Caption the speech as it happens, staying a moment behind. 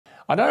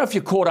I don't know if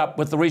you caught up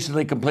with the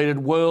recently completed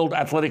World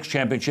Athletics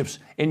Championships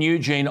in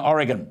Eugene,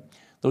 Oregon.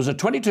 There was a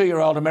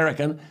 22-year-old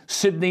American,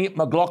 Sydney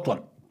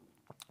McLaughlin.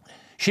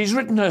 She's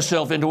written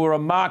herself into a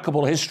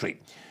remarkable history.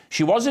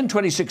 She was in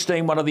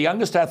 2016 one of the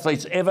youngest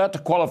athletes ever to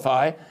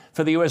qualify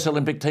for the US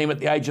Olympic team at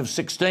the age of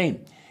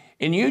 16.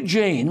 In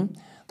Eugene,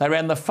 they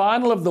ran the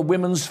final of the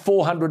women's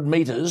 400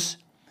 metres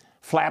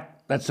flat,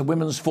 that's the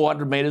women's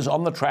 400 metres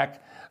on the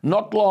track,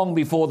 not long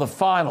before the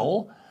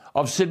final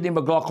of Sydney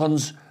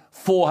McLaughlin's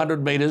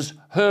 400 metres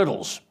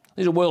hurdles.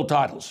 These are world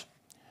titles.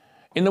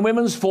 In the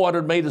women's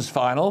 400 metres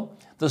final,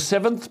 the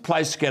 7th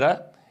place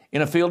getter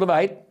in a field of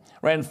 8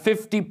 ran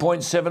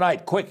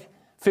 50.78, quick,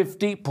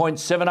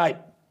 50.78.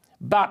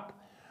 But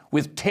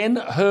with 10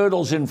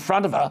 hurdles in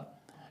front of her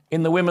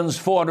in the women's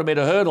 400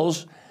 metre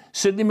hurdles,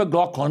 Sydney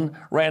McLaughlin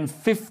ran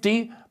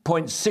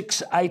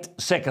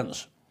 50.68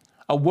 seconds,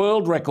 a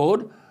world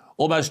record,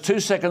 almost 2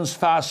 seconds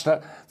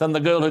faster than the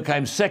girl who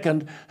came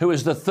second, who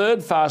is the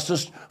 3rd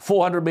fastest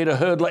 400 metre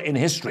hurdler in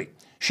history.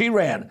 She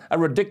ran a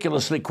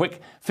ridiculously quick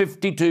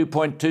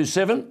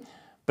 52.27,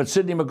 but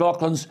Sydney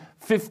McLaughlin's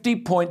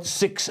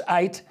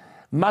 50.68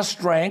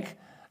 must rank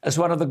as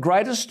one of the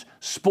greatest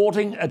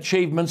sporting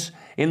achievements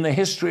in the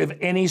history of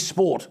any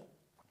sport.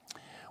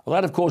 Well,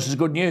 that, of course, is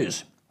good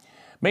news.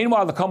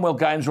 Meanwhile, the Commonwealth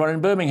Games run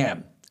in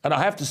Birmingham. And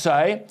I have to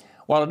say,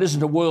 while it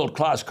isn't a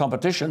world-class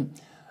competition,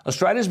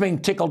 Australia's being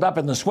tickled up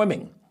in the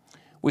swimming.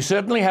 We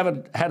certainly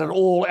haven't had it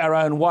all our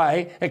own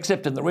way,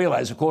 except in the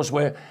relays, of course,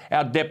 where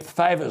our depth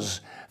favours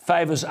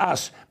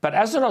us. But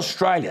as an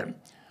Australian,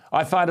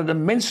 I find it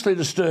immensely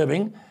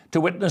disturbing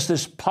to witness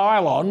this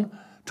pile-on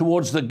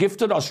towards the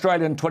gifted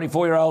Australian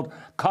 24-year-old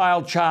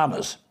Kyle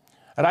Chalmers.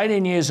 At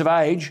 18 years of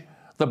age,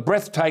 the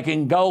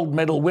breathtaking gold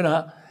medal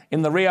winner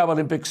in the Rio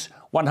Olympics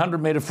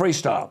 100-metre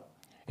freestyle.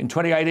 In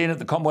 2018 at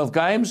the Commonwealth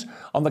Games,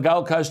 on the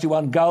Gold Coast, he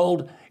won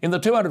gold in the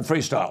 200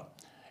 freestyle.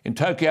 In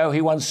Tokyo,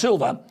 he won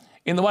silver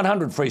in the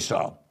 100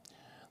 freestyle.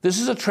 This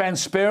is a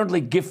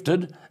transparently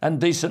gifted and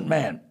decent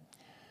man.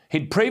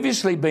 He'd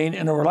previously been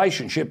in a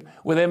relationship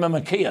with Emma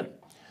McKeon,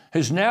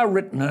 who's now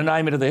written her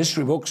name into the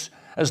history books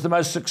as the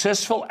most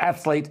successful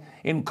athlete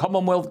in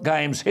Commonwealth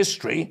Games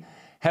history,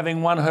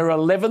 having won her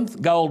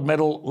 11th gold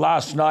medal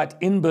last night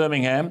in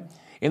Birmingham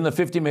in the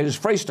 50 metres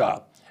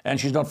freestyle. And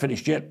she's not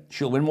finished yet.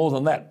 She'll win more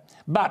than that.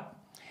 But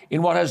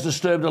in what has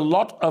disturbed a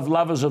lot of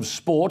lovers of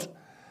sport,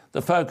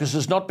 the focus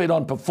has not been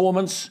on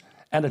performance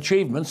and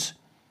achievements,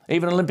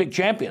 even Olympic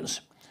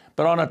champions,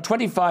 but on a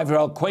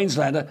 25-year-old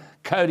Queenslander,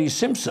 Cody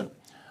Simpson,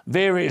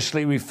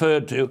 variously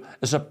referred to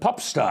as a pop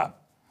star.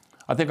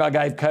 I think I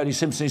gave Cody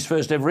Simpson his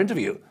first ever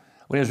interview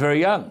when he was very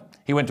young.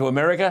 He went to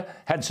America,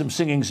 had some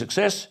singing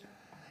success.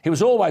 He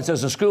was always,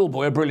 as a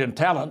schoolboy, a brilliant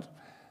talent,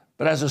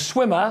 but as a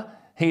swimmer,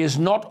 he is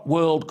not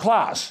world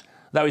class,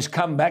 though his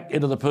comeback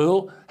into the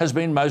pool has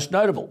been most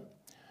notable.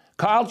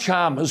 Kyle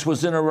Chalmers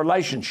was in a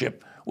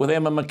relationship with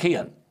Emma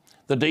McKeon.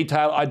 The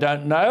detail I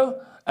don't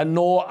know, and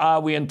nor are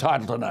we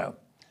entitled to know.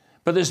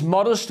 But this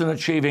modest and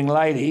achieving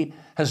lady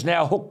has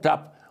now hooked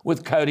up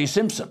with Cody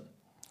Simpson.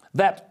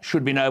 That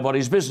should be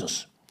nobody's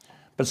business.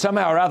 But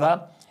somehow or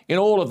other, in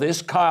all of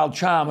this, Kyle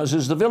Chalmers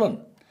is the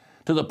villain,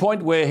 to the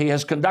point where he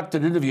has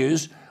conducted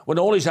interviews when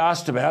all he's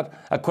asked about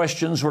are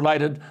questions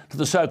related to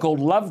the so-called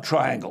love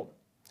triangle.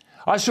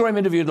 I saw him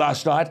interviewed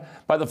last night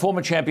by the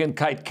former champion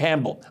Kate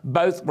Campbell.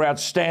 Both were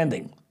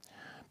outstanding.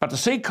 But to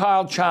see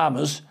Kyle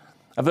Chalmers,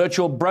 a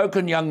virtual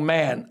broken young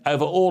man,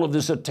 over all of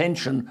this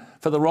attention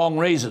for the wrong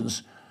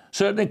reasons,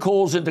 certainly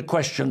calls into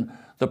question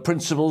the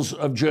principles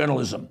of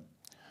journalism.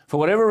 For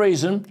whatever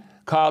reason,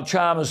 Kyle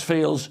Chalmers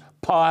feels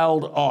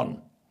piled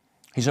on.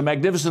 He's a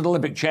magnificent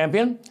Olympic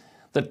champion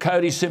that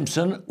Cody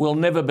Simpson will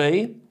never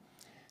be.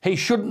 He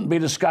shouldn't be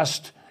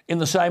discussed in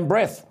the same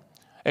breath,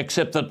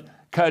 except that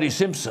Cody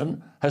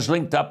Simpson has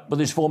linked up with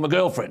his former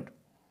girlfriend.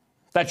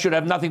 That should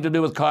have nothing to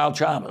do with Kyle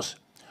Chalmers,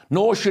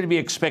 nor should he be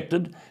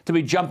expected to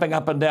be jumping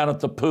up and down at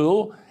the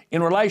pool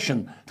in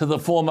relation to the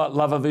former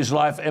love of his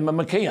life, Emma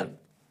McKeon.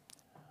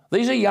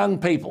 These are young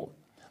people.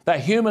 They're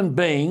human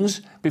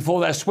beings before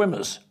they're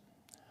swimmers.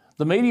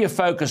 The media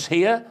focus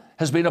here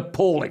has been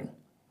appalling.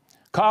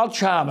 Kyle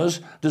Chalmers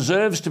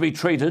deserves to be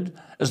treated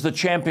as the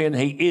champion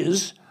he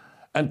is,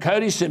 and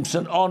Cody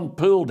Simpson on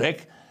pool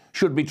deck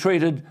should be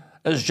treated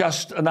as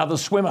just another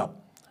swimmer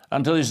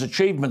until his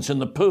achievements in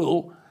the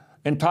pool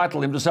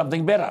entitle him to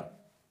something better.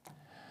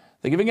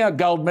 They're giving out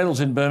gold medals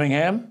in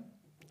Birmingham.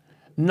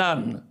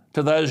 None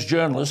to those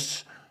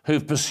journalists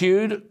who've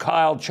pursued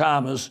Kyle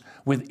Chalmers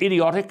with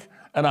idiotic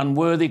and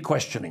unworthy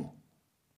questioning.